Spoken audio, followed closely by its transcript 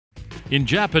In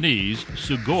Japanese,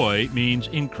 sugoi means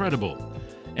incredible.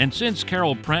 And since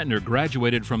Carol Prantner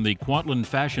graduated from the Kwantlen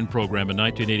fashion program in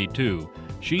 1982,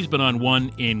 she's been on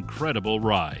one incredible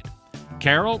ride.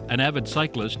 Carol, an avid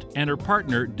cyclist, and her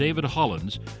partner, David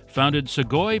Hollins, founded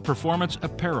Sugoi Performance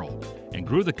Apparel and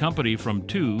grew the company from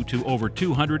 2 to over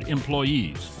 200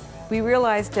 employees. We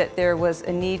realized that there was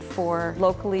a need for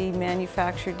locally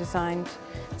manufactured, designed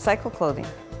cycle clothing.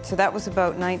 So that was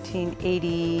about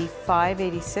 1985,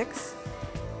 86,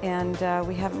 and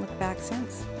we haven't looked back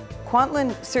since.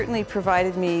 Kwantlen certainly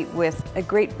provided me with a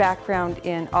great background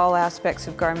in all aspects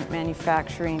of garment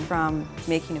manufacturing, from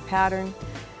making a pattern,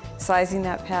 sizing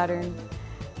that pattern,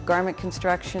 garment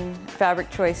construction, fabric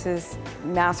choices,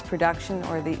 mass production,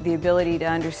 or the ability to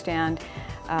understand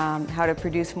how to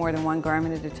produce more than one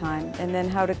garment at a time, and then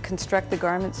how to construct the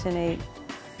garments in a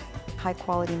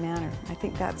high-quality manner. I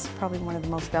think that's probably one of the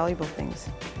most valuable things.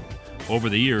 Over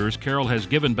the years, Carol has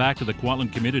given back to the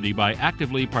Kwantlen community by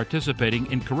actively participating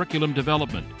in curriculum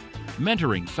development,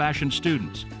 mentoring fashion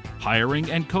students,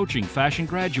 hiring and coaching fashion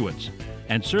graduates,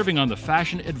 and serving on the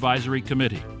Fashion Advisory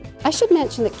Committee. I should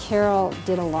mention that Carol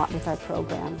did a lot with our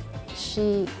program.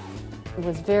 She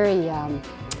was very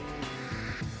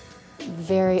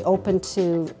open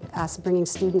to us bringing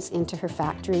students into her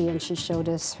factory, and she showed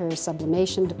us her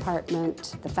sublimation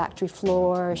department, the factory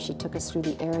floor. She took us through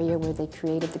the area where they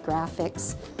created the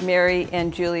graphics. Mary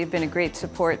and Julie have been a great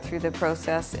support through the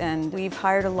process, and we've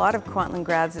hired a lot of Kwantlen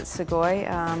grads at Sugoi.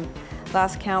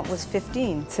 Last count was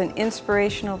 15. It's an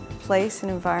inspirational place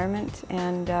and environment,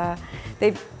 and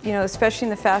they've, especially in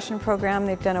the fashion program,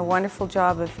 they've done a wonderful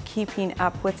job of keeping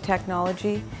up with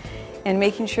technology and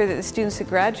making sure that the students that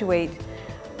graduate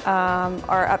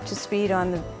are up to speed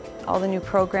on all the new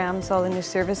programs, all the new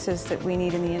services that we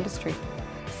need in the industry.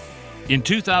 In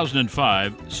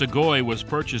 2005, Sugoi was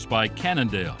purchased by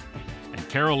Cannondale, and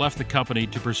Carol left the company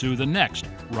to pursue the next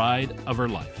ride of her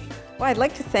life. Well, I'd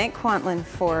like to thank Kwantlen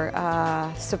for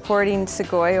supporting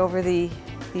Sugoi over the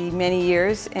many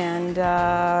years, and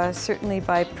certainly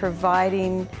by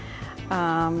providing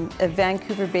a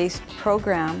Vancouver-based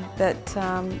program that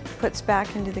puts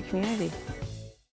back into the community.